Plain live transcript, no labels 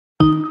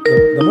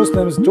the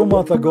Muslims 2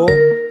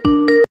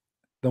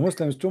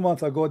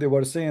 months ago, they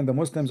were saying the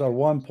Muslims are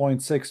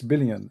 1.6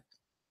 billion.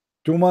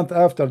 2 months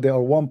after, they are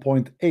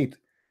 1.8.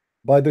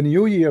 By the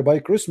new year, by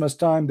Christmas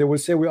time, they will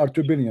say we are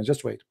 2 billion.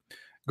 Just wait.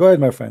 Go ahead,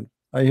 my friend.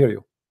 I hear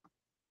you.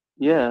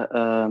 Yeah,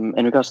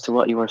 in regards to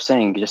what you were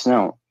saying just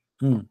now,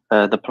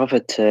 the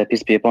Prophet,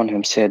 peace be upon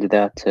him, said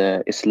that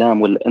Islam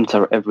will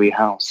enter every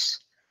house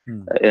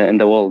in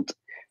the world.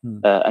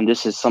 And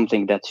this is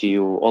something that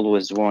you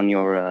always warn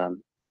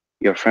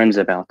your friends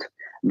about,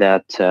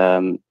 that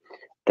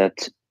that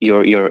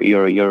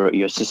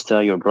your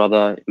sister, your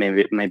brother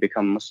may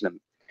become Muslim.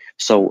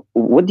 So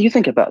what do you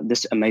think about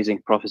this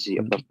amazing prophecy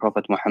of the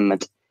Prophet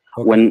Muhammad,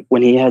 when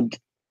he had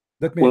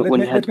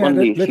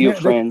only few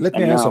friends,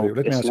 and now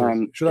Islam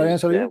should I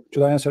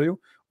answer you?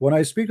 When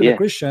I speak to the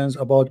Christians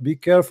about be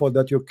careful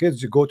that your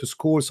kids, you go to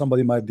school,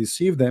 somebody might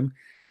deceive them,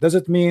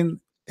 doesn't mean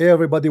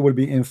everybody will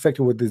be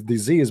infected with this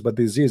disease, but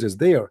disease is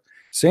there.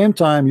 Same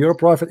time, your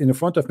prophet in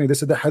front of me,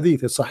 this is the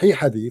hadith, it's Sahih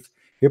hadith.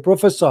 He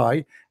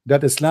prophesied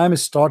that Islam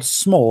starts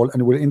small and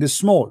will end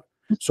small.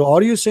 So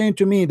are you saying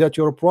to me that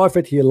your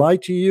prophet, he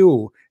lied to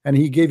you and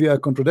he gave you a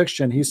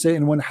contradiction? He said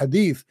in one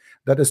hadith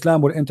that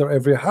Islam will enter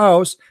every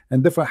house,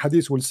 and different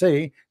hadiths will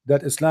say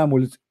that Islam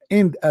will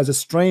end as a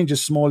strange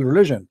small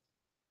religion.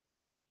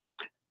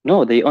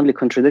 No, the only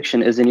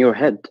contradiction is in your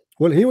head.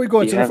 Well, here we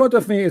go. It's in front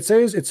of me. It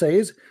says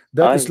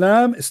that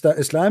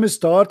Islam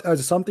start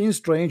as something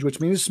strange, which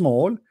means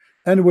small,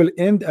 and will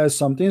end as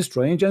something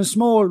strange and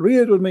small. Read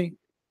it with me.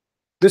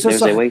 This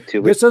is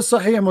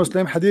Sahih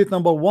Muslim, hadith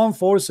number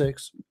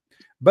 146.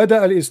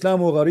 بدأ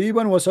الإسلام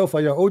غريبا وسوف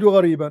يعود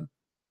غريبا.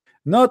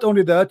 Not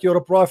only that,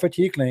 your prophet,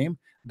 he claimed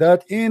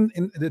that in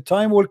the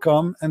time will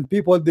come and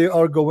people, they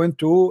are going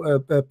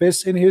to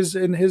piss in his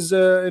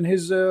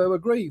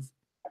grave.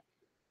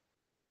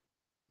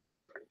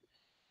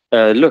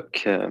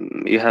 Look,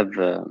 you have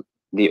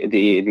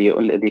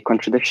the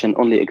contradiction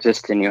only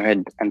exists in your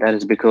head, and that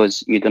is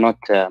because you do not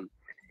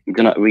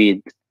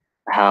read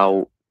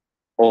how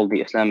all the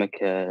Islamic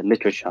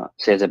literature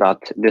says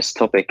about this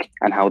topic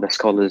and how the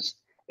scholars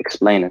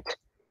explain it.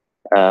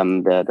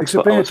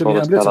 Explain it to me.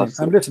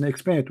 I'm listening.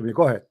 Explain it to me.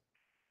 Go ahead.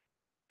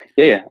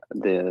 Yeah.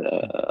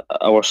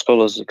 Our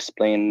scholars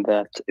explain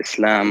that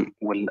Islam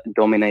will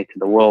dominate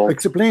the world.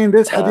 Explain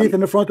this hadith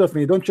in front of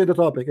me. Don't change the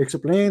topic.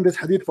 Explain this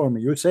hadith for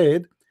me. You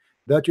said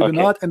that you do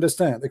not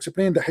understand.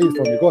 Explain the hadith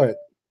for me. Go ahead.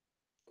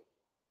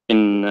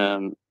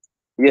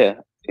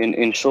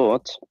 In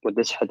short, what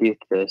this hadith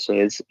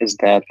says is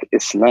that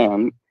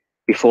Islam,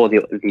 before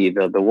the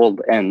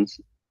world ends,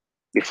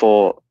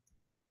 before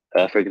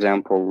for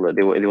example,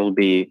 there will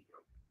be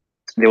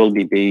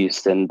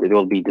beasts and there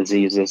will be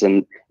diseases,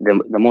 and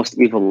the most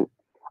evil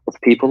of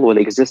people will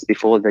exist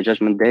before the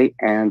judgment day,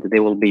 and they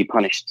will be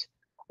punished.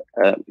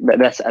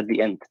 That's at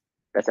the end.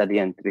 That's at the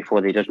end, before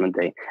the judgment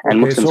day,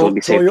 and Muslims will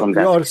be saved from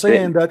that. You are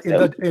saying that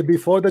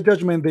before the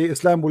judgment day,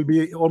 Islam will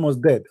be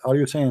almost dead. Are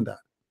you saying that?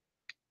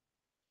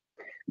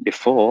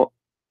 Before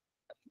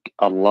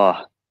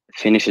Allah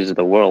finishes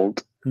the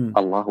world,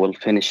 Allah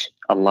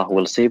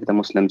will save the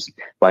Muslims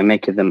by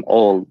making them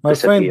all my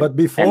disappear. friend, but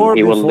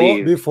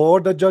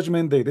before the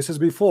judgment day, this is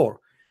before.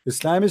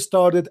 Islam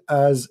started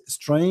as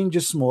strange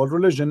small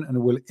religion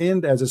and will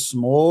end as a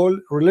small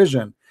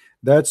religion.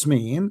 That's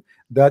mean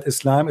that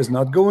Islam is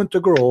not going to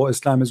grow,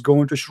 Islam is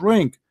going to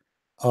shrink.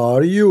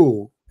 Are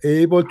you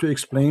able to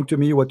explain to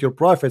me what your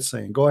prophet's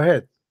saying? Go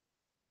ahead.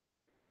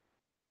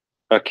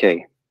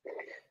 Okay.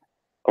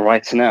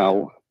 Right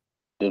now,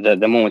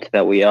 the moment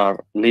that we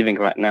are living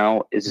right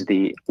now is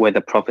where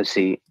the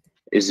prophecy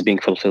is being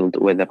fulfilled,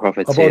 where the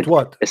prophet said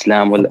what?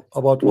 Islam will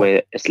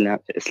where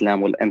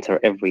Islam will enter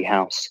every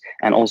house,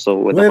 and also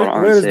where the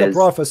Quran where is says, the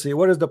prophecy?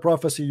 Where is the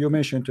prophecy you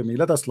mentioned to me?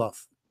 Let us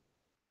laugh.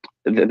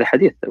 The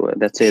hadith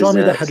that says, show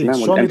me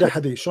the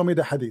hadith. Show me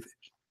the hadith.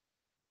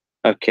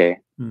 Okay.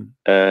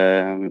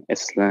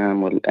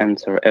 Islam will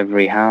enter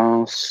every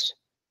house.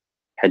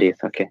 Hadith.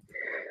 Okay.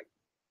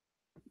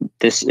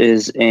 This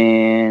is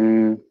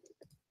in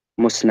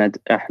Musnad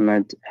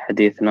Ahmad,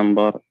 hadith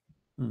number.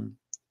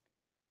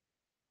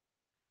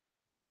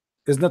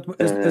 Is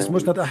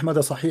Musnad Ahmad a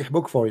Sahih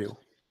book for you?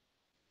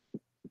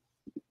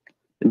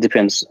 It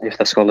depends if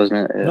the scholars.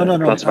 No.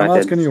 I'm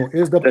asking you: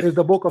 is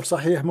the book of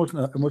Sahih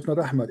Musnad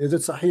Ahmad? Is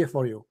it Sahih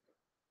for you?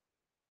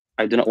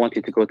 I do not want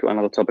you to go to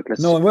another topic.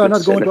 No, we are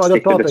not going to other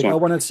topic. I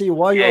want to see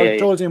why you are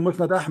choosing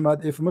Musnad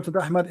Ahmad if Musnad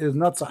Ahmad is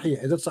not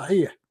Sahih. Is it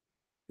Sahih?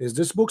 Is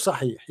this book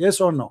Sahih?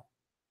 Yes or no?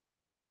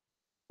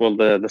 Well,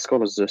 the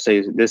scholars say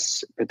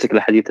this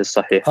particular hadith is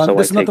Sahih. So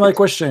this is not my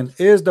question.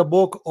 Is the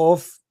book of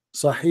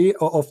Sahih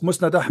of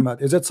Musnad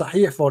Ahmad, is it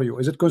Sahih for you?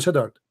 Is it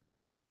considered?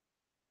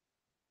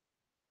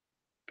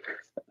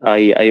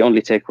 I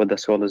only take what the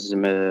scholars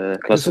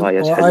classify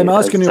as hadith. I'm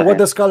asking you what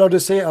the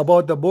scholars say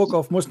about the book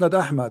of Musnad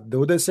Ahmad.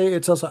 Do they say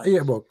it's a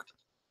Sahih book?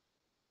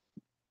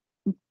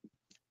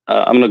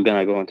 I'm not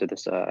gonna go into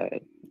this.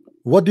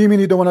 What do you mean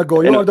you don't want to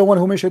go? You are the one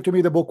who mentioned to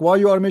me the book. Why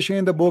you are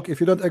mentioning the book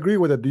if you don't agree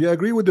with it? Do you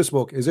agree with this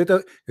book? Is it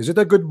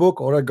a good book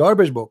or a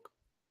garbage book?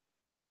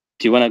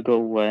 Do you want to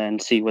go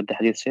and see what the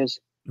hadith says?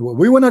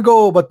 We want to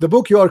go, but the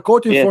book you are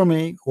quoting for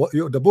me,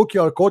 the book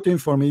you are quoting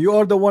for me, you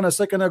are the one a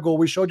second ago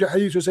we showed you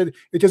hadith. You said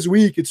it is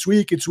weak, it's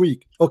weak, it's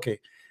weak. Okay,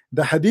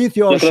 the hadith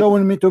you are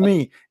showing me to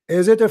me,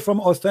 is it from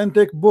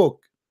authentic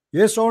book?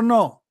 Yes or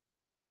no?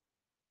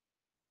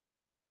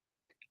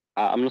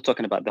 I'm not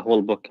talking about the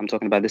whole book. I'm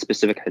talking about this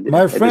specific hadith.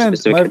 My friend,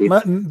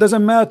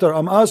 doesn't matter.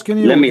 I'm asking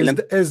you,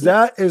 is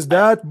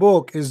that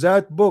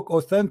book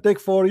authentic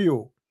for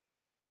you?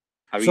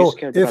 So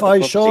if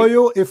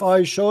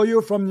I show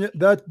you from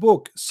that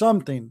book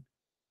something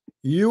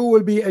you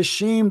will be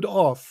ashamed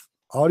of,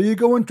 are you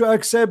going to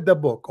accept the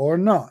book or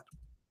not?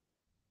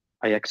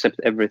 I accept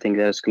everything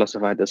that is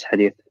classified as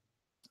hadith.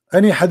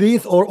 Any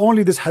hadith or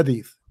only this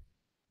hadith?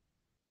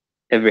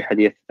 Every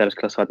hadith that is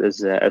classified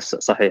as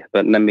sahih.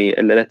 But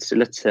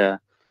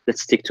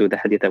let's stick to the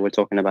hadith that we're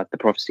talking about, the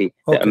prophecy,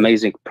 the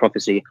amazing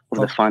prophecy of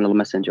the final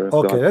messenger of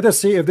God. Let us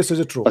see if this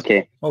is true.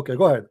 Okay,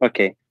 go ahead.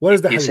 Okay, what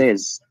is the hadith? He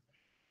says,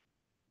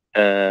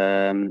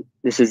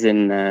 this is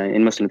in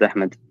Muslim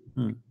Ahmad.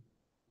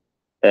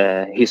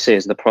 He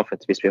says, the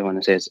Prophet, peace be upon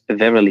him, says,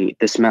 verily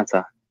this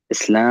matter,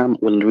 Islam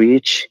will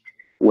reach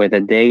where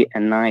the day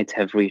and night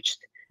have reached,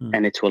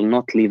 and it will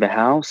not leave a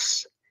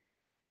house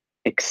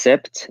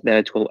except that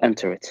it will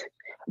enter it,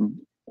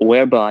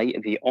 whereby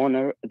the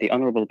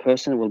honorable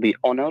person will be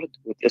honored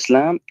with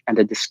Islam, and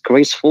the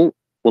disgraceful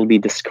will be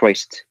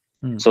disgraced.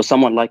 So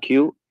someone like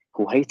you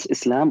who hates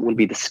Islam will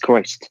be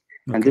disgraced.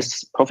 And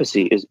this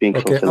prophecy is being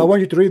fulfilled. I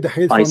want you to read the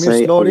hadith for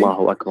me slowly.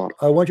 Allahu Akbar.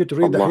 I want you to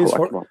read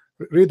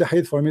the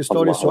hadith for me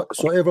slowly,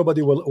 so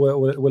everybody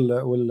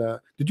will.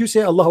 Did you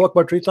say Allahu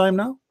Akbar 3 times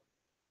now?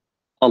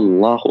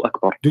 Allahu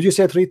Akbar. Did you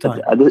say 3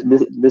 times?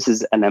 This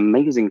is an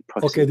amazing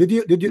prophecy. Okay.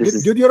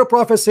 Did your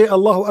prophet say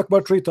Allahu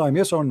Akbar 3 times?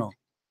 Yes or no?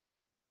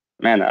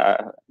 Man,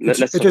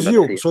 it is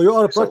you. So you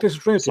are a practicing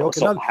Trinity.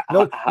 Okay,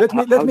 now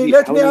let me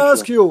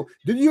ask you.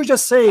 Did you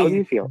just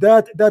say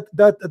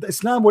that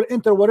Islam will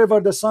enter wherever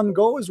the sun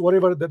goes,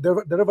 wherever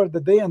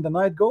the day and the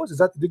night goes?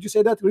 Did you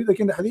say that? Read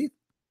again the hadith.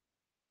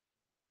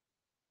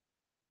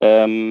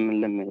 Let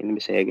me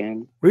say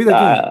again. Read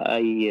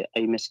again.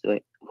 I missed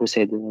it. Who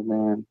said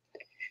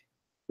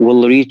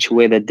will reach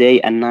where the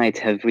day and night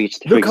have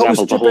reached? Look how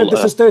stupid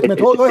this statement.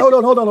 Hold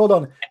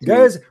on.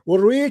 Guys, will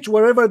reach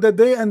wherever the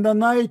day and the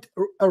night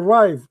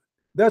arrive.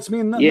 That's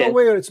mean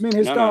nowhere. It's mean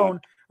his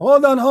town.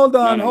 Hold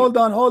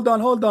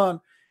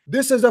on.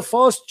 This is a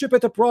false,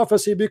 stupid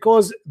prophecy,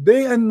 because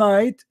day and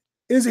night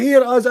is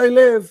here as I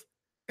live.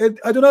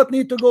 I do not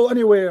need to go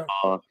anywhere.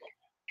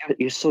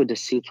 You're so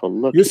deceitful.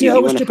 Look, you see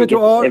how stupid you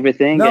are.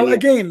 Everything. Now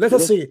again, let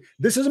us see.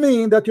 This is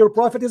mean that your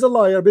prophet is a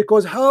liar,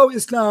 because how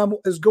Islam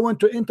is going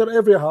to enter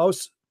every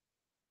house,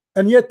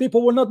 and yet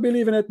people will not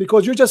believe in it,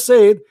 because you just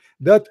said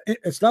that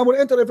Islam will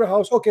enter every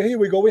house. Okay, here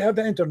we go. We have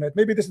the internet.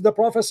 Maybe this is the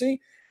prophecy.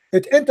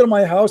 It entered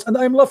my house, and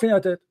I'm laughing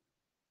at it.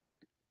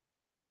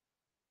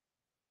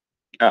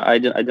 I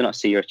do not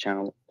see your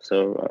channel.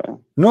 So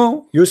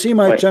no, you see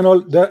my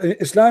channel. The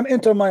Islam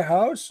enter my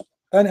house,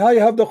 and I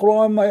have the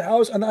Quran in my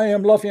house, and I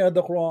am laughing at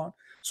the Quran.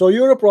 So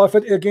your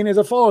prophet again is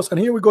a false. And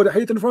here we go, the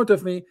hadith in front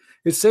of me.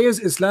 It says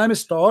Islam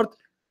start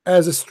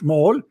as a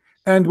small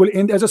and will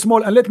end as a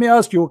small. And let me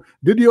ask you,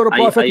 did your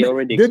prophet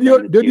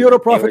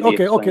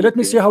okay, let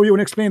me see how you will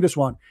explain this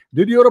one.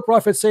 Did your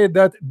prophet say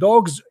that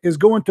dogs is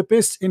going to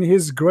piss in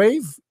his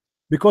grave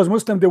because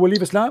Muslim they will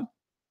leave Islam?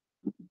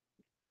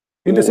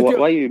 In the city,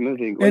 why are you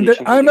moving?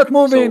 I'm not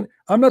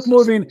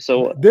moving.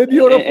 So did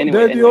your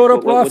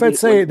prophet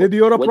say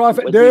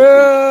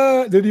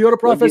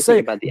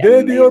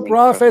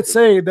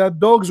that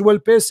dogs will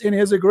piss in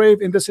his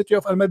grave in the city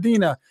of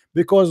Al-Madinah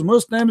because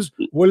Muslims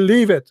will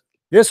leave it?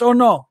 Yes or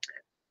no?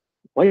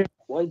 Why do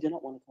you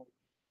not want to talk?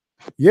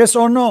 Yes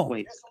or no?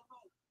 Wait.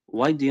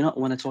 Why do you not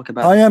want to talk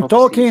about? I am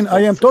talking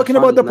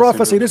about the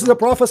prophecy. This is a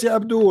prophecy,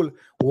 Abdul.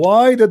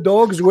 Why the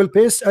dogs will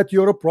piss at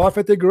your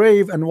prophetic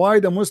grave, and why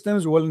the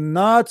Muslims will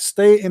not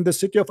stay in the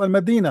city of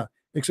Al-Madinah?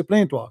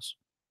 Explain to us.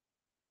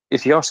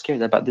 If you're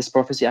scared about this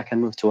prophecy, I can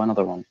move to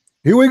another one.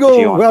 Here we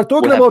go. We are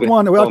talking about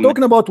one. We are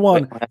talking about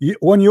one.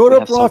 When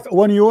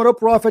you're a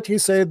prophet, he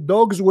said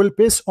dogs will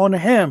piss on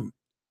him.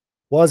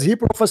 Was he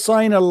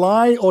prophesying a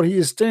lie, or he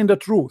is telling the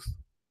truth?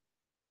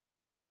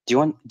 Do you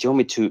want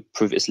me to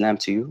prove Islam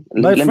to you?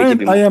 My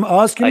friend, I am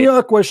asking you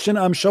a question.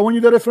 I'm showing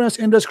you the reference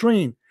in the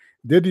screen.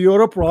 Did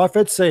your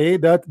prophet say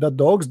that the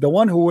dogs, the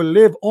one who will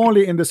live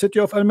only in the city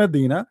of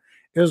Al-Madinah,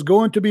 is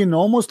going to be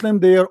no Muslim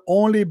there,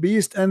 only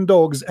beasts and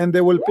dogs, and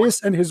they will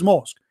piss in his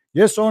mosque?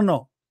 Yes or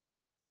no?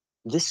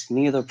 This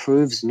neither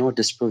proves nor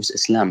disproves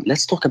Islam.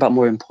 Let's talk about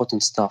more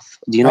important stuff.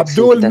 Do you not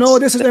Abdul, no,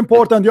 this is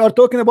important. You are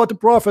talking about the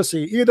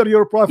prophecy. Either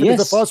your prophet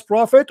is a false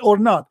prophet or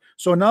not.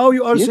 So now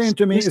you are saying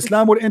to me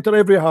Islam will enter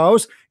every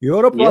house.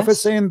 Your prophet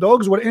saying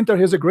dogs will enter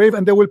his grave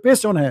and they will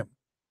piss on him.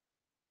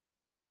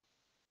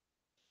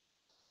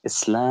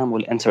 Islam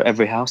will enter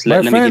every house.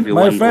 Let me give you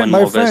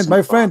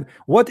my friend.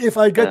 What if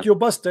I get you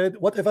busted?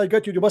 What if I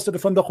get you busted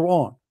from the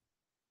Quran?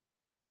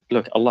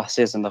 Look, Allah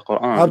says in the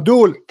Quran,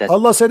 Abdul,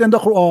 Allah said in the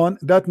Quran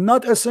that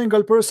not a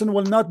single person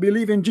will not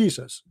believe in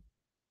Jesus.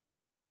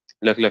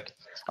 Look,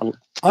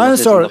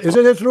 Answer, is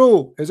it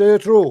true? Is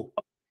it true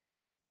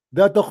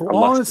that the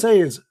Quran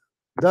says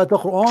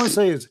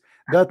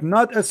that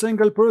not a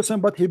single person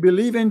but he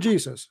believe in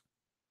Jesus?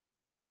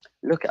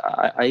 Look,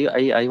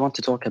 I want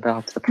to talk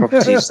about the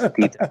prophecies, the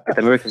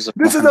miracles of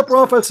This Muhammad. Is a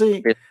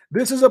prophecy.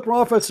 This is a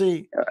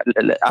prophecy.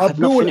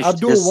 Abdul,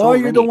 why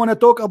you don't want to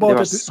talk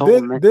about it?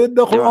 Did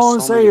the Quran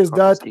say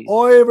that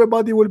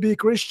everybody will be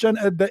Christian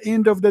at the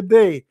end of the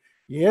day?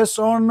 Yes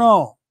or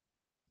no?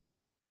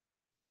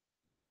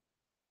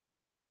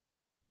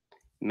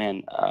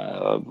 Man,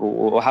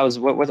 how's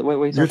what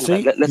are you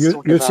talking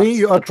about? You see,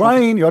 you are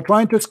trying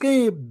to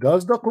escape.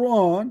 Does the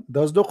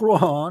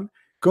Quran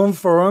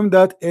confirm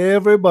that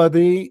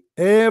everybody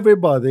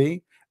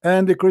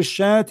and the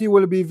Christianity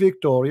will be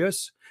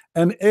victorious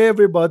and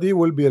everybody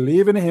will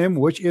believe in him,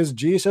 which is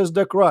Jesus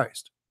the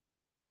Christ?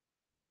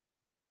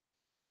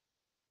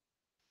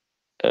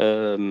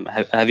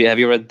 Have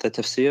you read the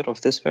tafsir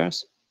of this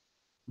verse?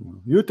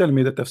 You tell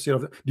me the tafsir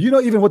of it. Do you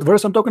know even what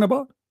verse I'm talking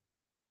about?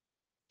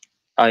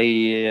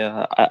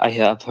 I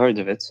have heard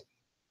of it.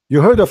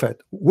 You heard of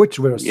it? Which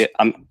verse? Yeah,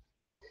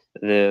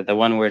 the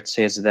one where it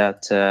says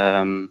that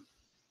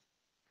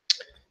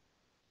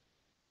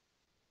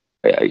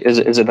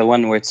is it the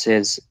one where it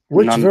says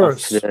which none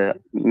verse?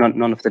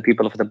 None of the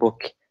people of the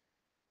book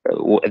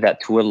that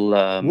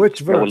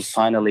will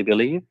finally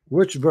believe?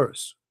 Which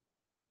verse?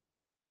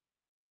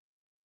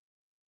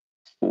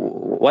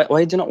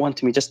 Why do you not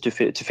want me just to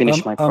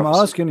finish my prophecy? I'm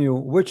asking you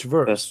which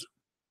verse.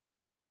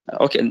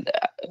 Okay,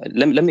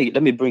 let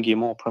me bring you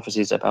more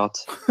prophecies about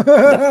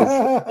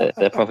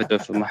the prophet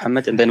of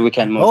Muhammad, and then we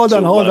can move. Hold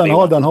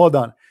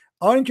on.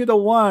 Aren't you the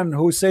one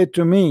who said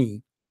to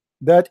me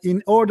that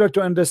in order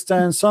to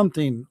understand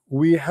something,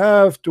 we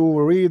have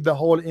to read the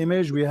whole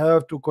image, we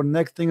have to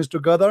connect things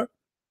together?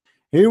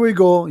 Here we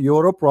go.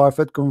 You're a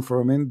prophet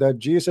confirming that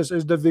Jesus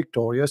is the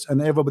victorious,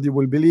 and everybody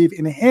will believe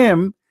in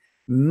him,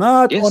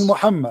 not on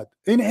Muhammad.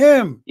 In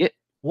him.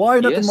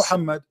 Why not in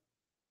Muhammad?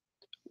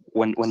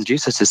 When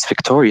Jesus is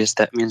victorious,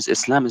 that means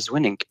Islam is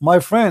winning,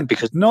 my friend.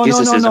 Because no,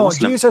 Jesus is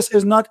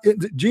not.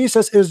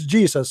 Jesus is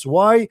Jesus.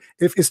 Why?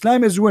 If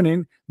Islam is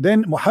winning,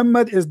 then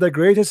Muhammad is the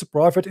greatest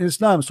prophet in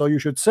Islam. So you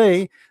should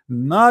say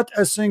not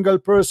a single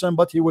person,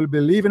 but he will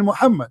believe in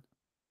Muhammad.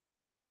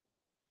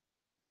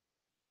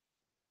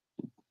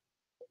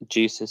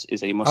 Jesus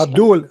is a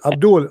Muslim.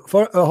 Abdul,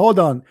 hold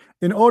on.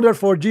 In order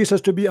for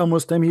Jesus to be a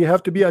Muslim, he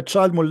have to be a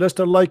child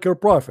molester like your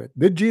prophet.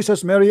 Did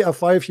Jesus marry a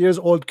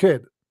 5-year-old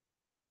kid?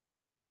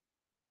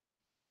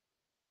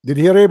 Did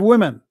he rape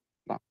women?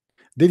 No.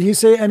 Did he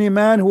say any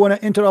man who wanna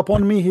enter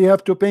upon me, he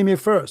have to pay me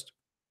first?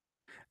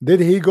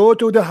 Did he go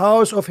to the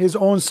house of his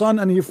own son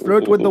and he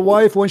flirt with the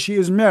wife when she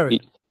is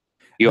married?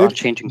 You are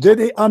changing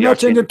topic. I'm not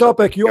changing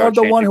topic. You are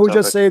the one who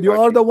just said. You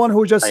are the one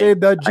who just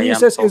said that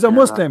Jesus is a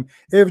Muslim.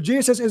 If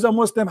Jesus is a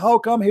Muslim, how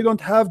come he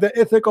don't have the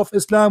ethic of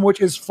Islam, which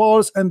is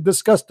false and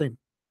disgusting?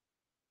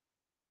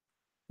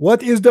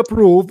 What is the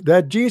proof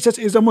that Jesus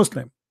is a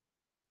Muslim?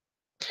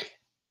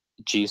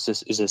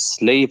 Jesus is a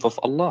slave of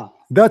Allah.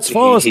 That's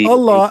false.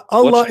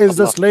 Allah is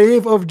the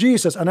slave of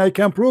Jesus, and I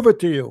can prove it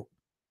to you.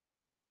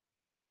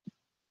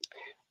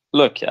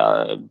 Look,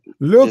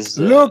 look.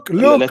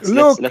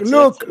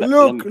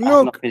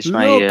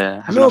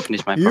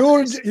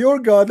 Your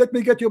God, let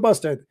me get you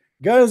busted.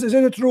 Guys,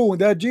 isn't it true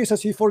that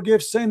Jesus, he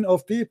forgives sin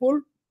of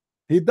people?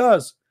 He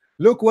does.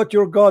 Look what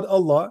your God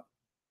Allah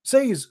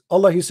says.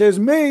 Allah, he says,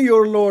 may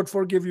your Lord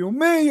forgive you.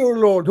 May your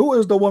Lord. Who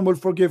is the one will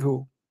forgive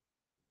who?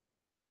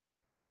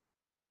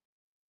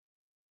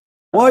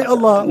 Why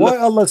Allah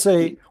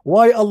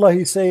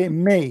he say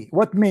may?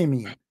 What may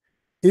mean?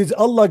 Is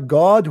Allah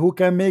God who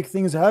can make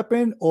things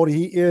happen, or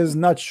he is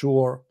not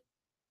sure?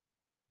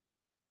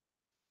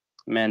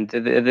 Man,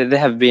 they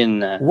have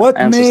been what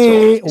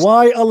may?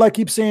 Why Allah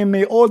keeps saying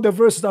may? All the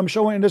verses I'm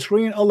showing in the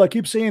screen, Allah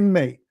keeps saying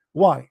may.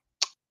 Why?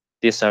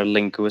 These are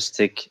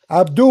linguistic.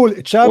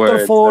 Abdul,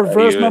 chapter 4,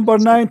 verse number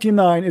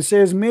 99. It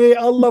says, may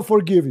Allah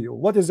forgive you.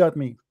 What does that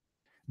mean?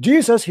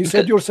 Jesus, he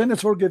said, your sin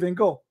is forgiven.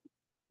 Go.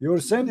 Your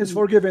sin is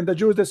forgiven. The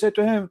Jews, they said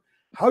to him,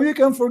 how you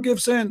can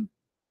forgive sin?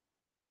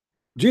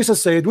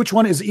 Jesus said, which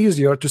one is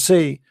easier to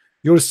say,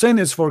 your sin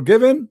is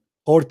forgiven,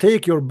 or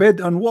take your bed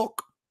and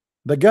walk?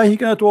 The guy, he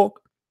cannot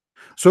walk.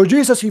 So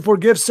Jesus, he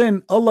forgives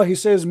sin. Allah, he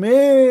says,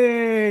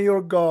 may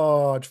your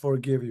God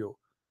forgive you.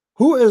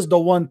 Who is the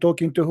one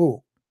talking to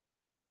who?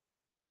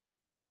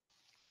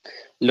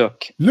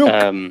 Look.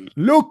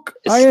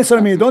 Answer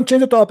me. Don't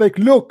change the topic.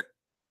 Look.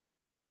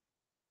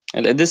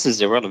 This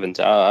is irrelevant.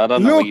 I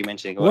don't know what you're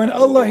mentioning.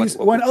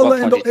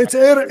 It's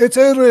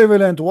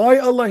irrelevant. Why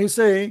Allah he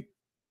say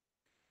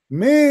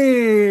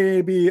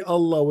maybe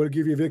Allah will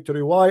give you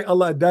victory? Why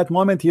Allah at that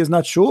moment he is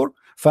not sure?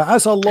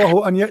 فَعَسَى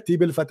اللَّهُ أَنْ يَأْتِي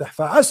بِالْفَتْحِ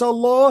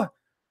فَعَسَى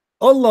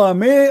Allah,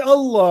 may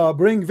Allah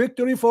bring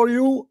victory for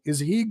you. Is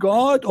he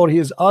God, or he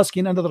is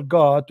asking another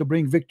God to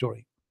bring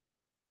victory?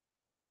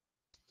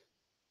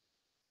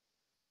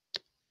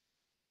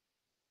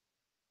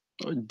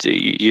 Do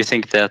you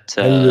think that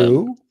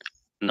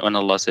when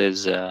Allah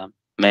says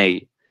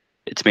may,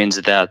 It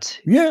means that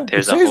it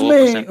there's a says whole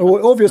may.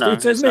 Obviously, No,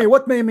 it says it's may. not.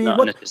 What may mean? Not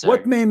What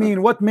necessary. may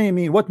mean? What may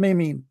mean? What may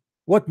mean?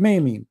 What may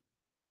mean?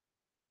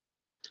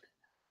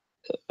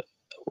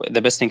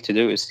 The best thing to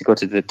do is to go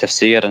to the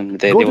tafsir, and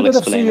they Go to will the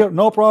explain tafsir. it.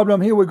 No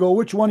problem. Here we go.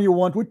 Which one you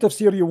want? Which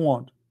tafsir you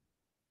want?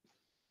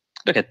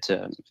 Look at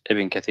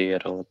Ibn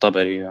Kathir or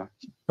Tabari.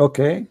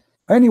 Okay.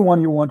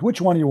 Anyone you want. Which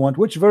one you want?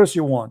 Which verse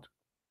you want?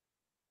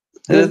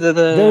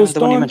 The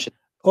one you mentioned.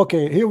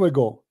 Okay, here we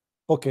go.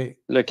 Okay.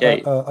 Look,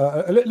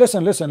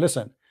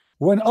 Listen.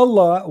 When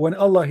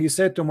Allah he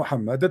said to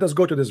Muhammad, let us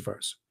go to this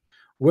verse.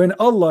 When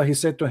Allah he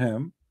said to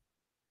him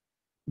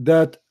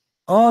that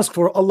ask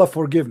for Allah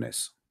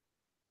forgiveness.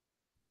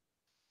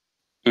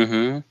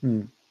 And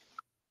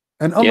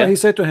Allah he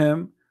said to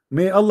him,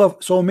 may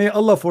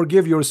Allah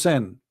forgive your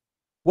sin.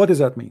 What does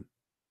that mean?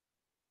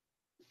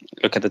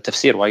 Look at the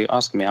tafsir. Why you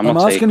ask me? I'm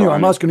asking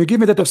you. Give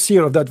me the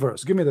tafsir of that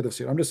verse. Give me the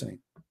tafsir. I'm listening.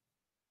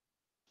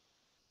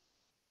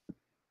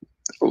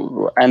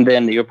 And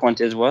then your point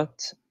is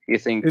what? You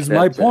think is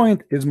my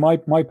point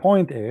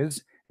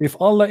is if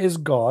Allah is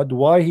God,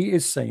 why he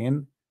is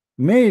saying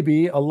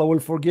maybe Allah will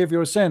forgive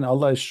your sin?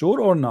 Allah is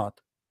sure or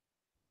not?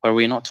 Are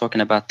we not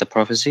talking about the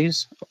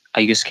prophecies?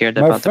 Are you scared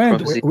about the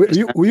prophecies?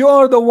 You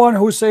are the one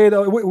who said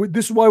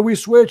this is why we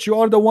switch. You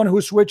are the one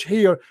who switch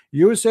here.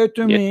 You said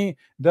to me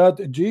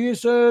that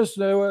Jesus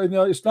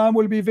Islam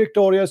will be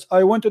victorious.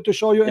 I wanted to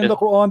show you in the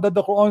Quran that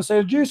the Quran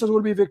says Jesus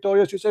will be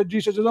victorious. You said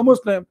Jesus is a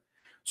Muslim,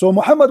 so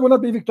Muhammad will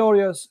not be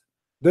victorious.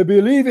 They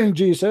believe in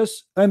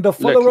Jesus and the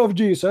follower of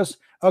Jesus,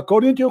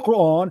 according to your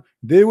Quran,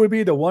 they will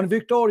be the one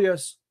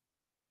victorious.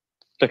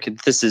 Look,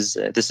 this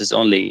is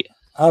only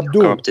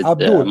Abdul.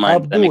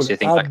 Mind that makes you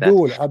think like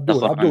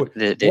that.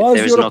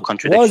 There is no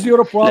contradiction. Was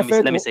your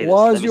prophet? Let me say this.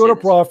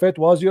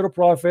 Was your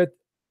prophet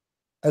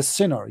a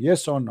sinner?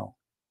 Yes or no?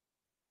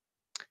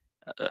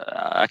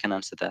 I can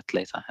answer that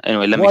later.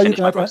 Anyway, let me finish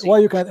my prophecy. Why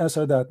you can't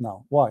answer that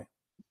now? Why?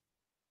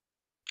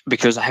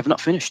 Because I have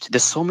not finished.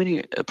 There's so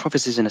many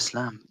prophecies in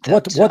Islam.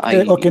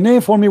 Okay,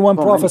 name for me one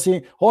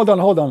prophecy. Hold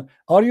on.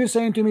 Are you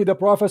saying to me the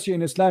prophecy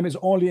in Islam is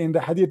only in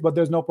the Hadith, but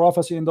there's no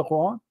prophecy in the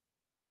Quran?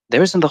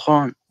 There is in the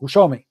Quran.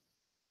 Show me.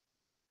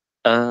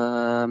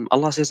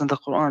 Allah says in the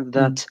Quran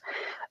that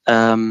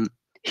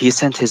He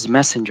sent His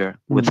messenger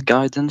with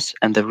guidance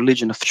and the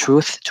religion of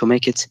truth to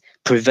make it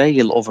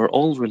prevail over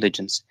all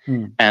religions.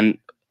 And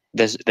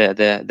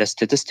the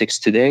statistics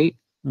today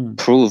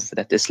prove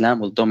that Islam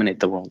will dominate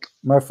the world.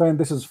 My friend,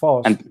 this is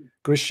false. And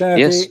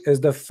Christianity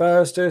is the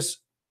fastest,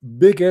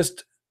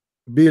 biggest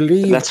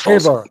belief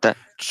ever.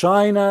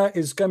 China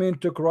is coming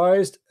to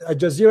Christ.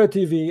 Jazeera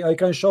TV, I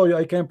can show you,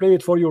 I can play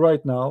it for you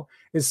right now.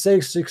 It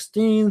says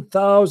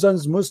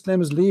 16,000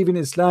 Muslims leaving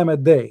Islam a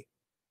day.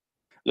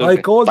 I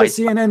called the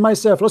CNN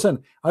myself.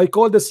 Listen, I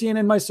called the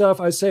CNN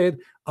myself. I said,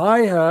 I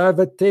have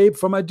a tape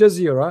from Al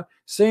Jazeera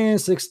saying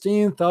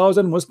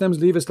 16,000 Muslims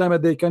leave Islam a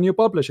day. Can you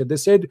publish it? They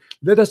said,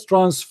 let us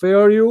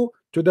transfer you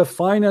to the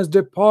finance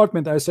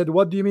department. I said,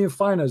 what do you mean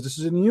finance? This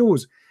is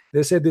news.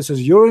 They said, this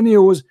is your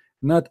news,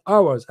 not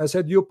ours. I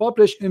said, you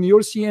publish in your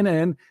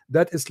CNN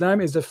that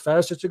Islam is the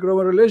fastest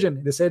growing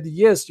religion. They said,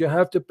 yes, you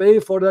have to pay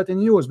for that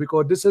news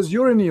because this is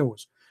your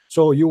news.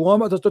 So you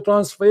want us to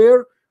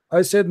transfer?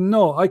 I said,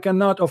 no, I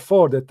cannot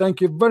afford it.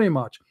 Thank you very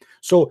much.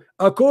 So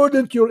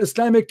according to your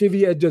Islamic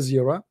TV at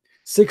Jazeera,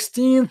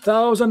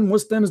 16,000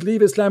 Muslims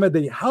leave Islam a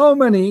day. How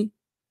many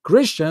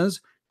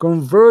Christians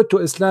convert to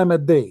Islam a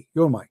day?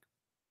 Your mic.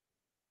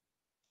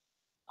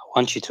 I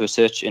want you to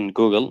search in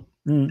Google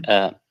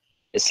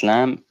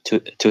Islam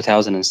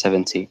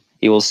 2070.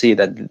 You will see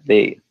that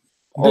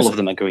all of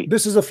them agree.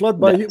 This is a flood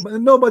by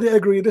nobody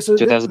agree. This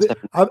is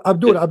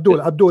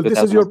Abdul.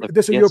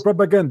 This is your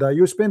propaganda.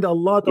 You spend a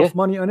lot of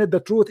money on it.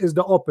 The truth is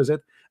the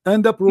opposite.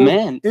 And the proof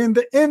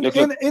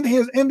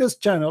in this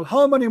channel,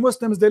 how many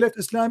Muslims they left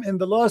Islam in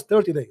the last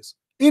 30 days?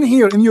 In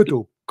here in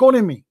YouTube,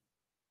 calling me.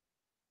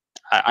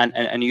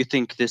 And you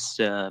think this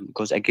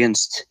goes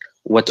against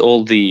what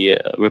all the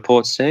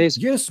reports says?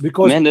 Yes,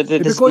 because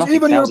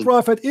even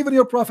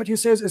your prophet, he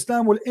says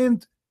Islam will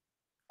end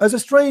as a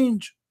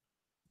strange.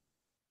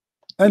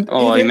 And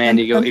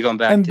you're going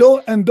back.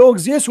 And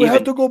dogs, yes, we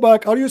have to go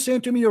back. Are you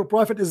saying to me your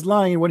prophet is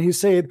lying when he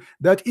said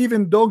that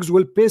even dogs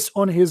will piss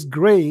on his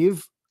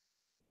grave?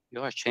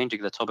 You are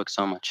changing the topic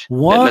so much.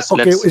 What?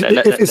 Hold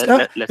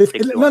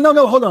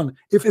on.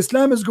 If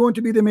Islam is going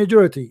to be the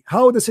majority,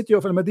 how the city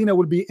of Al-Madinah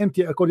will be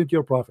empty according to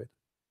your prophet?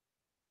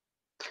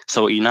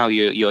 So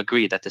you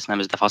agree that Islam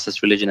is the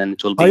fastest religion and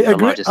it will be the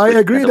largest. I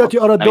agree that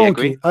you are a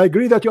donkey. I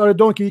agree that you are a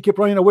donkey. You keep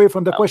running away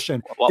from the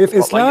question. If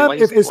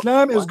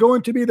Islam is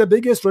going to be the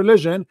biggest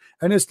religion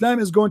and Islam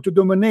is going to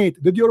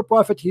dominate, did your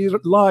prophet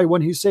lie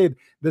when he said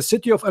the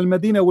city of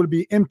Al-Madinah will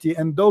be empty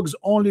and dogs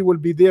only will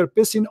be there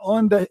pissing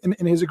on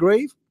in his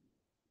grave?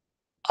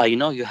 I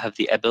know you have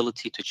the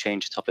ability to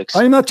change topics.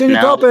 I'm not changing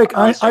topic.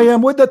 I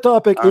am with the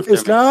topic. If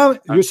Islam,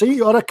 you see,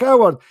 you are a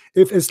coward.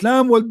 If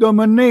Islam will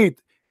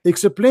dominate,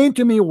 explain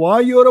to me why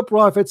your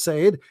prophet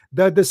said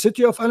that the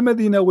city of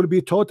Al-Madinah will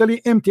be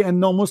totally empty and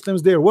no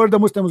Muslims there. Where the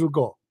Muslims will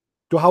go?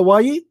 To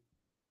Hawaii?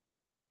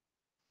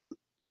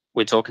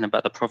 we're talking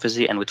about the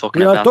prophecy, and we're talking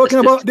we about are talking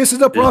about this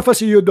is a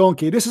prophecy, you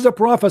donkey. This is a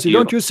prophecy.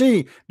 Don't you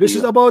see? This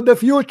is about the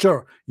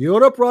future.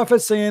 You're a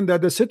prophet saying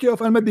that the city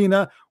of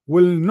Al-Medina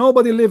will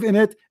nobody live in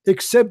it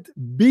except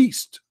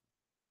beast.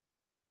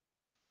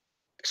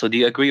 So do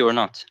you agree or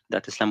not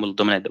that Islam will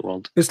dominate the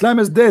world? Islam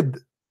is dead.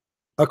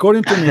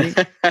 According to me,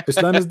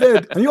 Islam is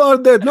dead, and you are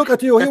dead. Look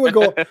at you. Here we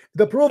go.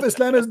 The proof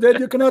Islam is dead.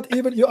 You cannot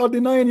even. You are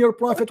denying your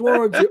prophet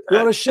words. You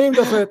are ashamed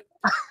of it.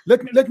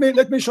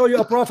 Let me show you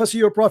a prophecy.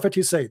 Your prophet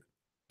he said,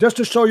 just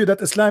to show you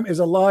that Islam is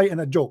a lie and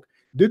a joke.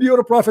 Did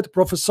your prophet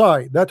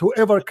prophesy that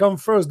whoever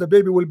comes first, the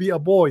baby will be a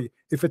boy?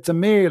 If it's a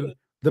male,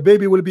 the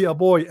baby will be a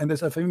boy, and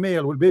there's a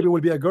female, the baby will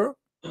be a girl.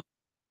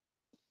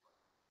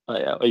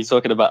 Are you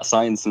talking about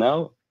science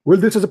now? Well,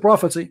 this is a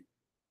prophecy.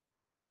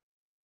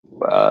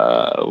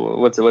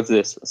 What's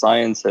this?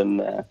 Science and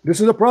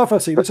this is a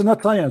prophecy. This is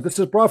not science. This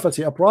is a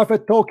prophecy. A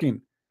prophet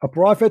talking. A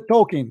prophet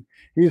talking.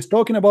 He is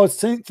talking about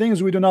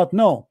things we do not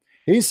know.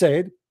 He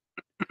said,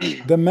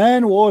 the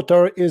man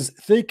water is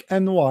thick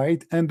and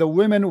white, and the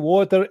women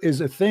water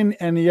is thin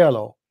and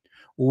yellow.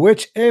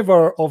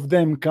 Whichever of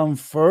them come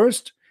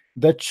first,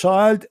 the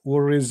child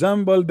will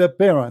resemble the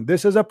parent.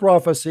 This is a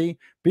prophecy.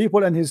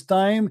 People in his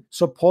time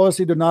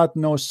supposedly do not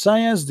know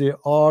science. They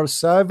are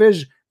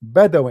savage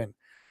Bedouin.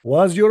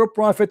 Was your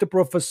prophet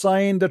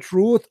prophesying the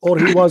truth, or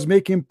he was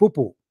making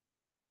poo-poo?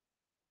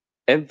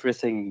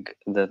 Everything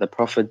that the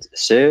prophet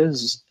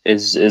says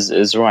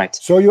is right.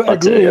 So you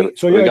agree?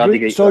 So you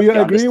agree? So you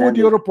agree with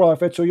your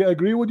prophet? So you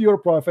agree with your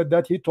prophet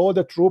that he told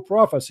the true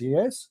prophecy?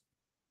 Yes.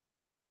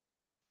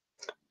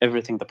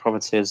 Everything the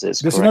prophet says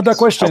is this correct. Is not a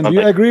question. Do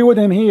you agree with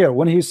him here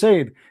when he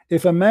said,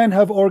 if a man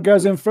have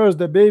orgasm first,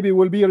 the baby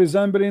will be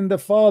resembling the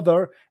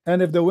father,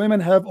 and if the women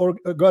have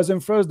orgasm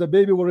first, the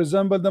baby will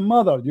resemble the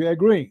mother? Do you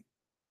agree?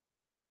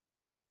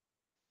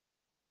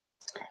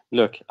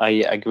 Look, I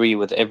agree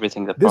with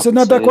everything that this is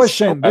not the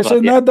question. This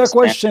is not the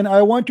question.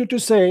 I want you to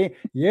say,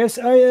 yes,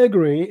 I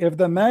agree. If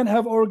the man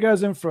have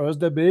orgasm first,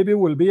 the baby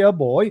will be a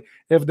boy.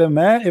 If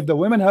the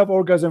women have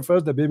orgasm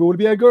first, the baby will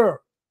be a girl.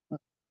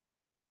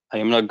 I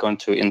am not going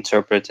to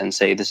interpret and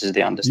say this is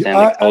the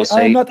understanding.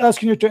 I'm not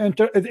asking you to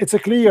interpret. It's a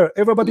clear.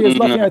 Everybody is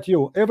laughing at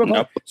you.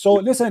 Everybody. So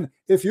listen,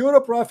 if you're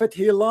a prophet,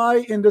 he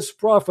lie in this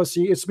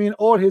prophecy. It's mean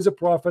all his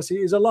prophecy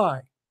is a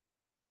lie.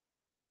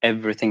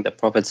 Everything the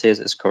prophet says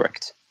is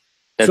correct.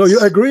 So you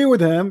agree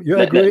with him? You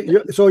agree?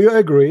 So you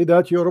agree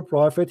that your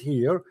prophet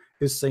here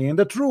is saying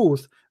the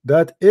truth,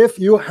 that if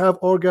you have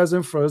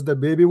orgasm first, the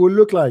baby will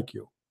look like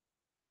you.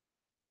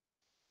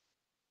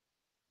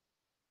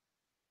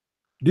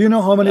 Do you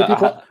know how many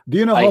people? Do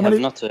you know how many?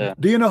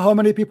 Do you know how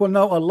many people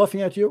now are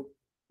laughing at you?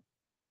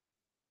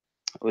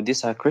 Well,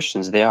 these are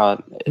Christians. They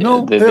are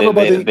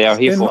everybody. They are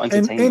here for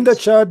entertainment. In the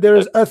chat, there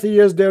is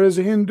atheists, there is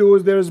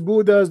Hindus, there is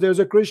Buddhas, there is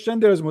a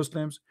Christian, there is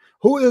Muslims.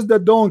 Who is the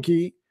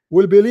donkey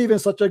will believe in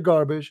such a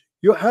garbage?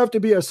 You have to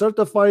be a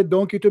certified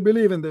donkey to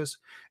believe in this.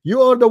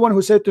 You are the one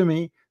who said to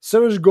me,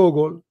 search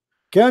Google.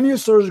 Can you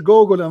search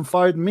Google and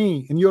find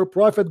me in your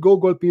prophet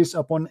Google peace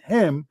upon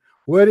him,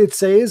 where it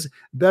says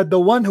that the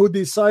one who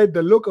decide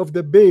the look of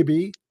the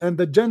baby and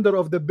the gender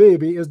of the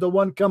baby is the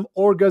one come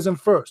orgasm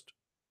first?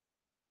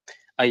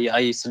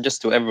 I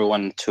suggest to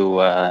everyone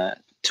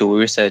to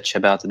research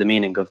about the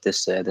meaning of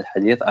this the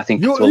hadith. I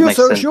think you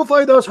search, you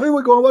find us. Here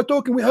we go. We're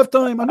talking. We have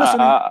time. I'm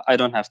listening. I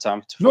don't have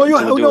time.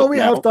 We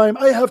have time.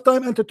 I have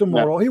time until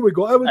tomorrow. No, here we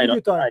go. I will give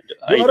you time.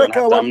 You are a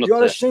coward. You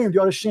are ashamed.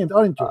 You are ashamed,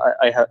 aren't you?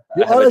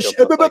 You are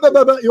ashamed.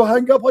 You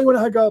hang up. Why you want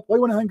to hang up? Why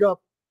you want to hang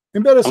up?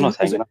 Embarrassing. I'm not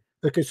hanging up.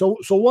 Okay, so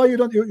why you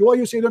don't? Why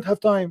you say you don't have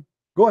time?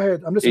 Go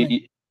ahead. I'm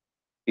listening.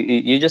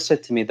 You just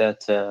said to me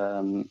that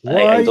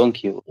I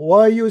donkey.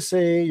 Why you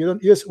say you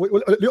don't? Yes,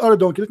 you are a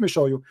donkey. Let me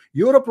show you.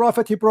 You're a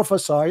prophet. He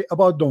prophesied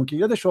about donkey.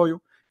 Let me show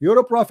you. You're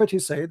a prophet. He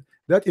said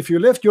that if you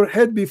lift your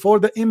head before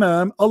the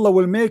imam, Allah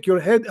will make your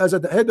head as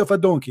the head of a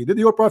donkey. Did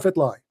your prophet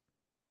lie?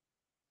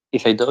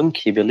 If a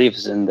donkey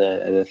believes in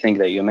the thing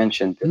that you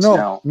mentioned,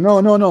 no.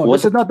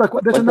 This is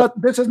not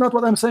this is not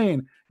what I'm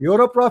saying.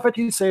 You're a prophet.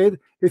 He said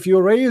if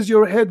you raise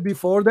your head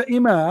before the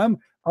imam,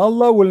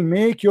 Allah will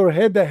make your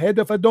head the head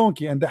of a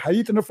donkey. And the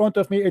hadith in front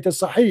of me, it is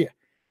sahih.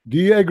 Do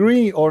you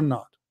agree or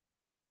not?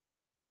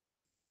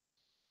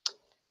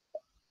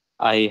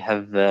 I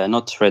have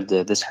not read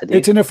this hadith.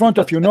 It's in front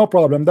of you, no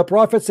problem. The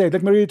prophet said,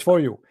 let me read it for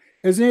you.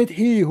 Isn't it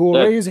he who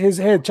raised his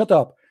head, shut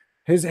up,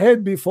 his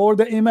head before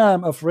the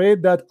imam,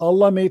 afraid that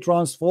Allah may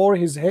transform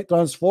his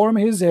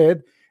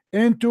head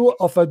into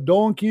of a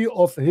donkey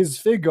of his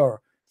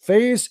figure,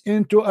 face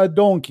into a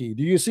donkey?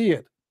 Do you see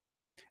it?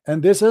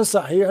 And this is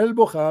Sahih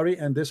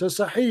al-Bukhari, and this is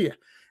Sahih.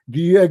 Do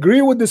you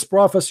agree with this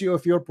prophecy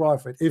of your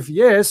prophet? If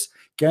yes,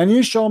 can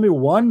you show me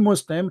one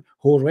Muslim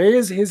who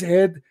raised his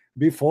head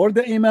before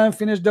the imam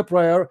finished the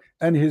prayer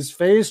and his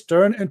face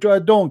turned into a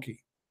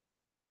donkey?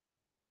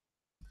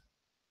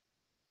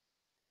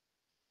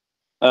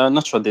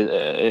 Not sure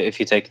if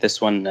you take this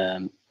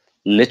one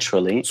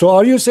literally. So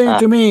are you saying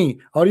to me,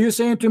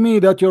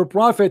 that your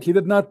prophet, he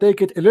did not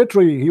take it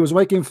literally? He was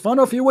making fun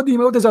of you? What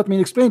does that mean?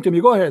 Explain to me.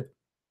 Go ahead.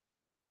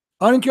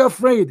 Aren't you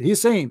afraid? He's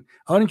saying,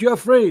 aren't you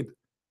afraid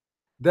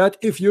that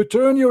if you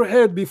turn your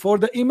head before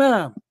the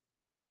Imam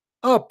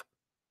up,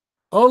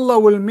 Allah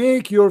will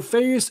make your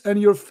face and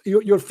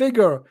your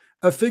figure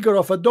a figure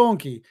of a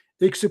donkey.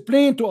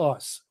 Explain to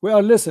us. We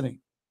are listening.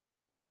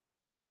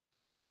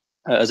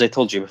 As I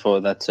told you before,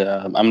 that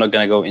I'm not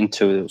going to go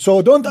into.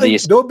 So don't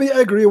be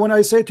angry when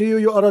I say to you,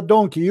 you are a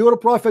donkey. You're a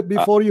prophet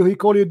before you. He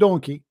called you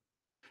donkey,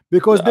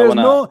 because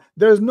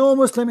there's no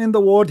Muslim in the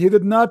world. He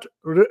did not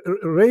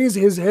raise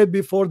his head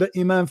before the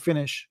Imam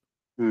finish.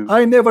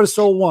 I never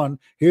saw one.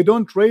 He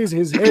don't raise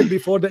his head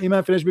before the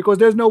Imam finish, because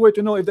there's no way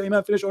to know if the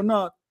Imam finish or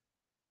not.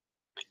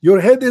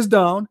 Your head is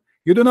down.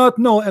 You do not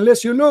know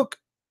unless you look.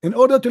 In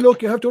order to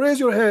look, you have to raise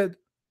your head.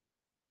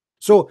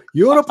 So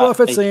you're a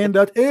prophet saying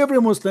that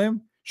every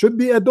Muslim should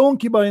be a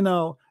donkey by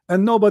now,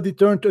 and nobody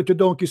turned to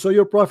donkey. So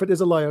your prophet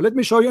is a liar. Let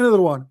me show you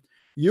another one.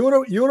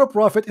 You're a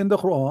prophet in the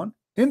Quran.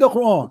 In the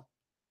Quran,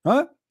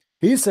 huh?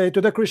 He said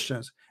to the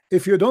Christians,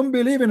 if you don't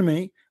believe in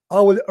me, I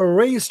will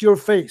erase your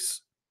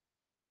face.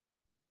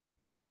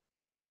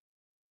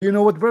 You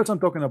know what verse I'm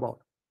talking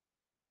about?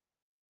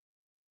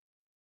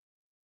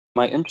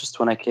 My interest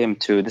when I came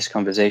to this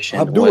conversation,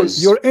 Abdul,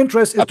 was your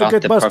interest is to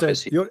get busted.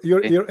 Prophecy.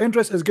 Your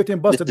interest is getting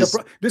busted.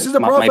 This is a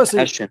prophecy.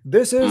 prophecy.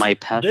 This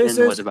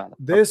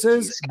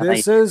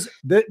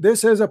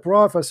is a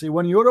prophecy.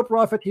 When you're a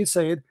prophet, he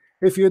said,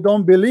 if you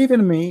don't believe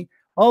in me,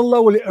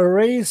 Allah will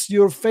erase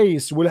your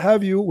face,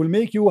 will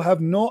make you have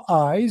no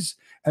eyes,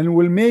 and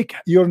will make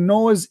your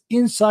nose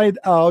inside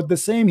out, the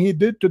same he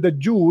did to the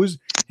Jews.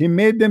 He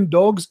made them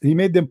dogs, he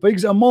made them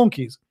pigs and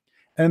monkeys.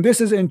 And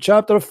this is in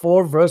chapter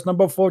 4, verse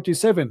number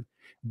 47.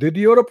 Did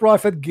your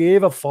prophet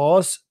give a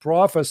false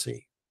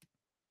prophecy?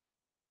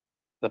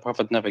 The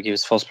prophet never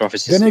gives false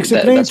prophecies. Then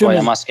explain that's to why me.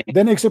 I'm asking.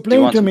 Then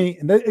explain to me.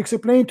 Then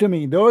explain to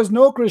me. There was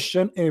no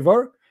Christian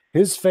ever.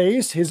 His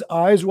face, his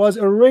eyes was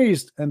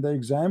erased, and the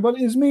example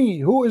is me.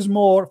 Who is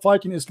more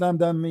fighting Islam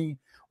than me?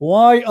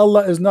 Why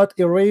Allah is not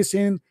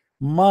erasing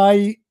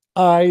my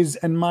eyes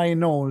and my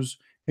nose?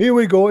 Here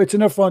we go. It's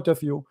in the front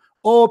of you.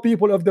 All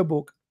people of the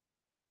book,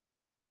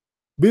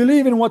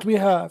 believe in what we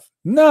have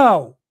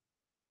now,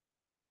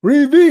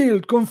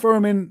 revealed,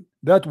 confirming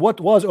that what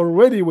was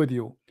already with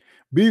you,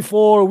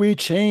 before we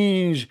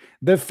change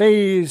the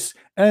face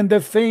and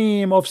the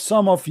fame of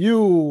some of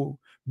you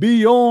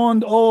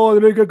beyond all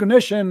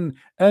recognition,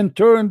 and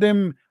turn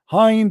them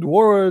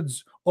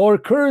hindwards, or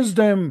curse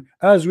them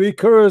as we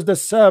curse the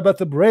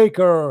Sabbath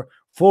breaker,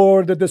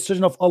 for the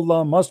decision of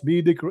Allah must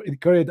be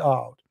carried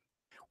out.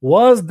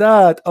 Was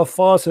that a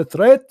false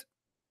threat,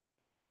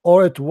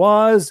 or it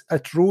was a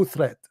true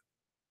threat?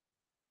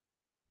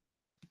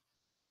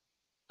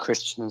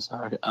 Christians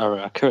are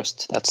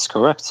accursed. That's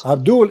correct.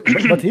 Abdul,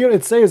 but here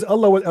it says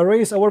Allah will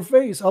erase our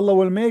face. Allah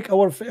will make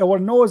our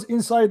nose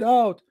inside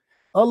out.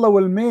 Allah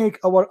will make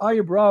our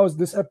eyebrows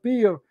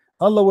disappear.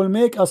 Allah will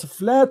make us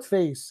flat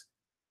face.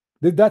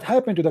 Did that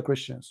happen to the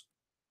Christians?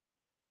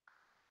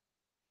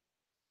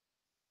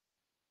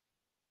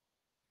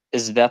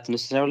 Is that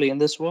necessarily in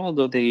this world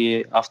or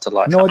the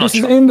afterlife? No, this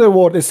is in the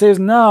world. It says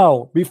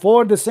now,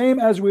 before, the same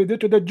as we did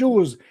to the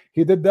Jews.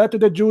 He did that to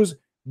the Jews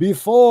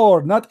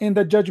before, not in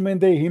the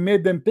judgment day. He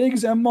made them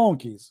pigs and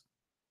monkeys.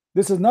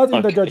 This is not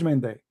in the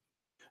judgment day.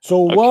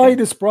 So why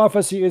this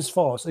prophecy is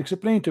false?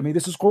 Explain to me.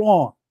 This is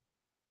Quran.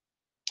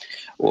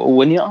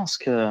 When you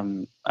ask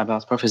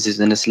about prophecies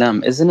in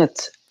Islam, isn't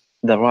it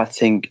the right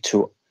thing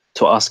to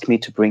ask me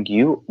to bring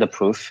you the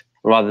proof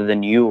rather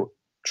than you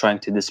trying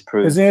to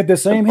disprove? Isn't it the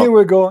same? Here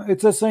we go.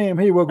 It's the same.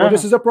 Here we go.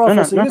 This is a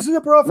prophecy. This is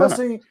a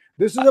prophecy.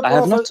 This is a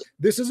prophecy.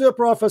 This is a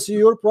prophecy.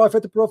 Your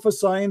prophet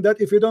prophesying that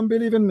if you don't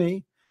believe in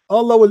me,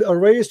 Allah will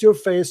erase your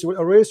face, will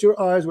erase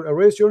your eyes, will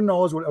erase your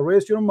nose, will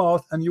erase your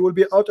mouth, and you will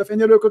be out of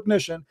any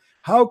recognition.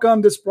 How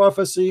come this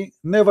prophecy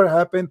never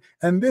happened?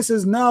 And this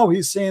is now.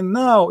 He's saying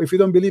now, if you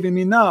don't believe in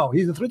me now,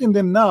 he's threatening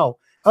them now.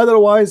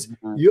 Otherwise,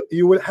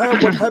 you will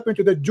have what happened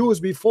to the Jews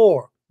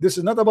before. This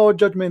is not about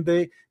judgment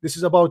day. This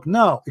is about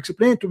now.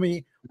 Explain to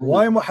me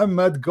why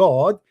Muhammad,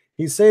 God,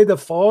 he said a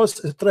false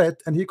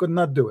threat and he could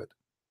not do it.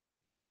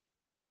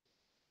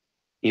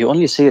 You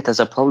only see it as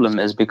a problem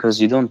is because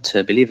you don't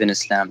believe in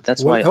Islam.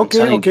 That's why.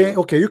 Okay.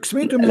 You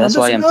explain to me. That's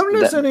I'm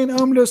listening.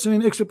 I'm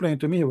listening. Explain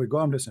to me. Here we go.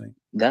 I'm listening.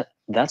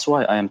 That's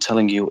why I am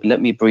telling you.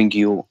 Let me bring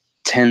you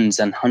tens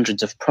and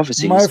hundreds of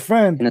prophecies. My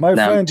friend,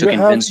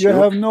 you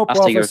have no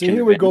prophecy.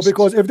 Here we go.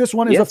 Because if this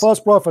one is a false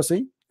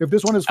prophecy,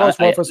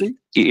 prophecy,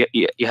 you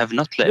have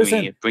not let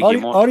me bring you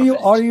more.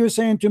 Are you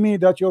saying to me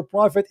that your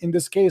prophet in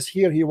this case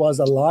here he was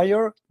a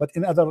liar, but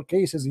in other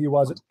cases he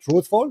was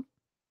truthful?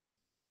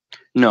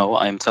 No,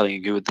 I'm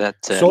telling you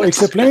that. So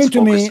explain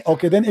to me.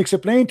 Okay, then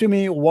explain to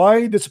me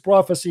why this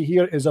prophecy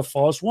here is a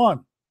false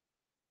one.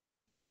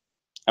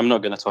 I'm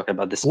not going to talk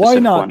about this. Why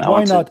not?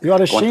 Why not? You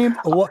are ashamed.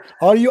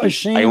 Are you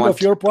ashamed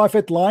of your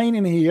prophet lying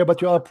in here,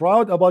 but you are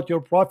proud about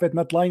your prophet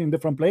not lying in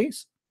different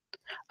place?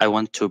 I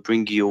want to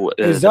bring you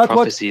the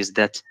prophecies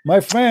that. My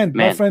friend,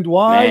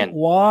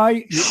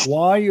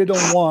 why you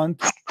don't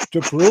want to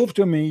prove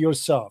to me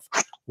yourself?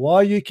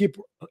 Why you keep?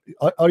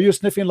 Are you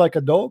sniffing like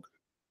a dog?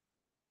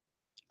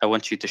 I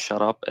want you to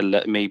shut up and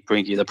let me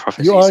bring you the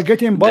prophecies. You are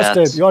getting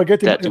busted. You are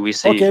getting. That we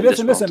see okay,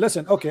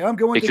 listen. Okay, I'm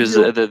going to give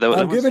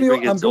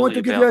you. I'm going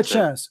to give you a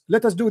chance.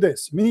 Let us do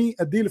this. Me,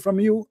 a deal from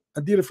you,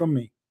 a deal from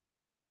me.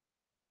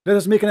 Let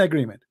us make an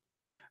agreement.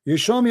 You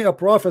show me a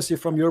prophecy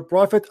from your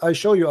prophet. I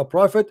show you a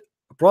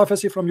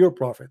prophecy from your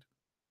prophet,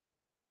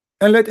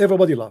 and let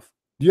everybody laugh.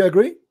 Do you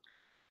agree?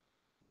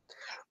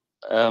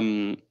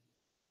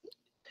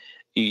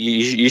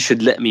 You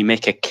should let me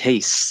make a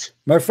case.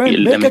 My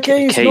friend, make a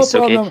case, no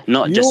problem. Okay?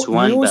 Not just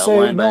one, but say,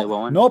 one no, by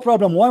one. No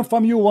problem. One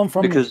from you, one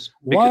from me.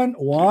 One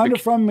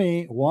from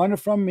me, one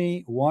from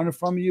me, one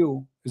from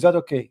you. Is that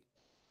okay?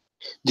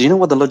 Do you know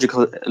what the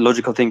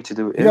logical thing to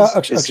do is? Yeah,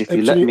 actually,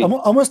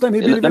 a Muslim, he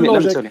believes in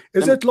logic.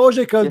 Is it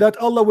logical that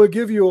Allah will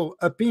give you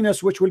a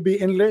penis which will be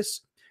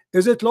endless?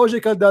 Is it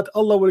logical that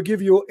Allah will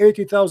give you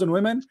 80,000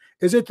 women?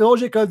 Is it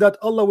logical that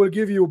Allah will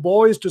give you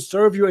boys to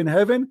serve you in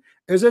heaven?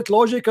 Is it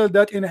logical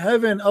that in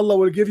heaven Allah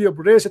will give you a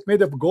bracelet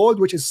made of gold,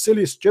 which is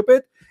silly,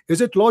 stupid?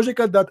 Is it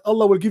logical that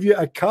Allah will give you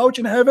a couch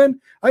in heaven?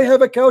 I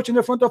have a couch in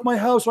the front of my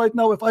house right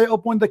now. If I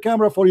open the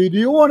camera for you, do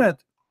you want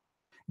it?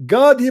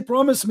 God, he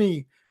promised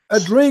me a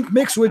drink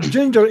mixed with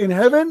ginger in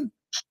heaven.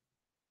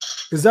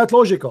 Is that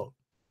logical?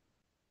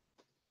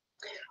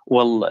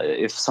 Well,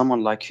 if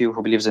someone like you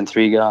who believes in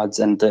 3 gods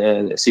and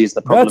sees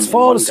the problem, that's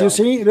false. You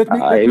see,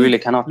 I really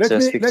cannot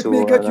speak let to.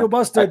 me get you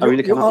busted. I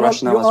really you are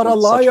a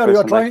liar.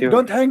 You're trying.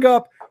 Don't hang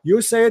up.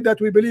 You say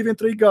that we believe in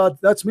 3 gods.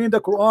 That's mean the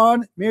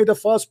Quran made a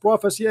false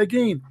prophecy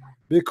again,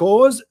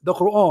 because the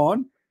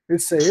Quran,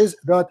 it says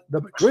that the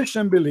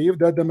Christian believe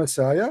that the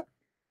Messiah,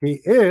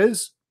 he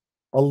is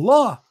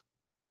Allah.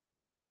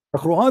 The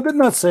Quran did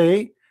not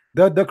say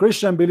that the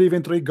Christian believe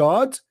in 3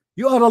 gods.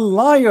 You are a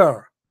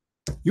liar.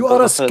 You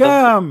are a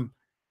scam.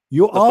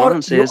 You are a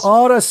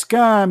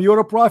scam.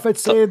 Your prophet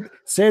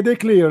said it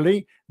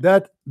clearly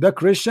that the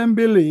Christian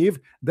believe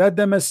that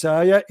the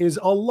Messiah is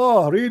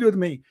Allah. Read with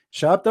me,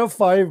 chapter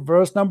 5,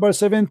 verse number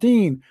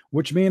 17,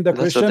 which means the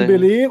Christian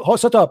believe.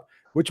 Shut up.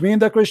 Which means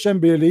the Christian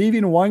believe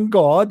in one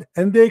God,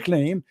 and they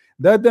claim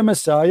that the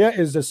Messiah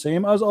is the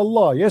same as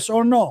Allah. Yes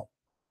or no?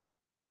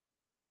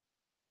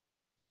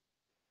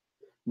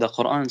 The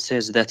Quran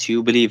says that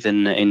you believe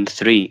in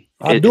 3.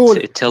 Abdul,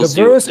 it tells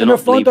the verse you, in the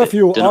front of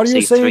you. Are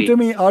you saying to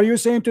me? Are you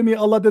saying to me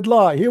Allah did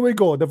lie? Here we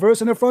go. The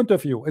verse in the front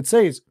of you. It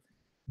says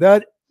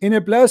that in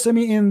a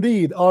blasphemy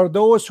indeed are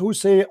those who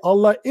say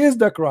Allah is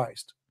the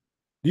Christ.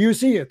 Do you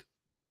see it?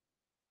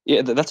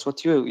 Yeah, that's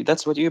what you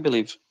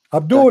believe.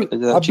 Abdul,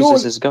 that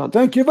Jesus is God.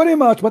 Thank you very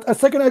much. But a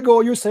second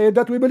ago you said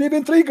that we believe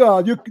in 3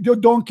 gods. You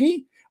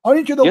donkey.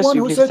 Aren't you the one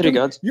who said 3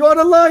 gods? You are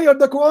a liar.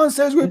 The Quran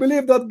says we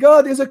believe that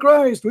God is a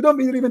Christ. We don't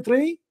believe in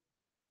 3.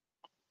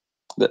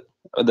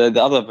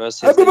 The other verse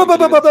says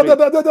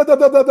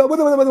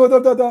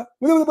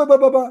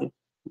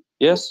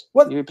yes,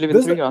 what? You believe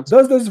in 3 gods.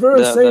 Does this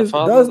verse say?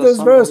 Does this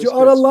verse? You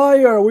are a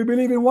liar. We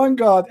believe in 1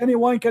 God.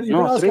 Anyone can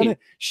even ask.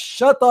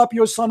 Shut up,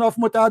 you son of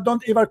Muta.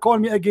 Don't ever call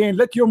me again.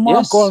 Let your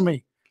mom call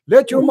me.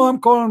 Let your mom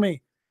call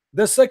me.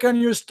 The second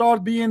you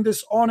start being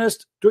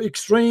dishonest to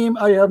extreme,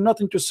 I have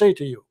nothing to say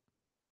to you.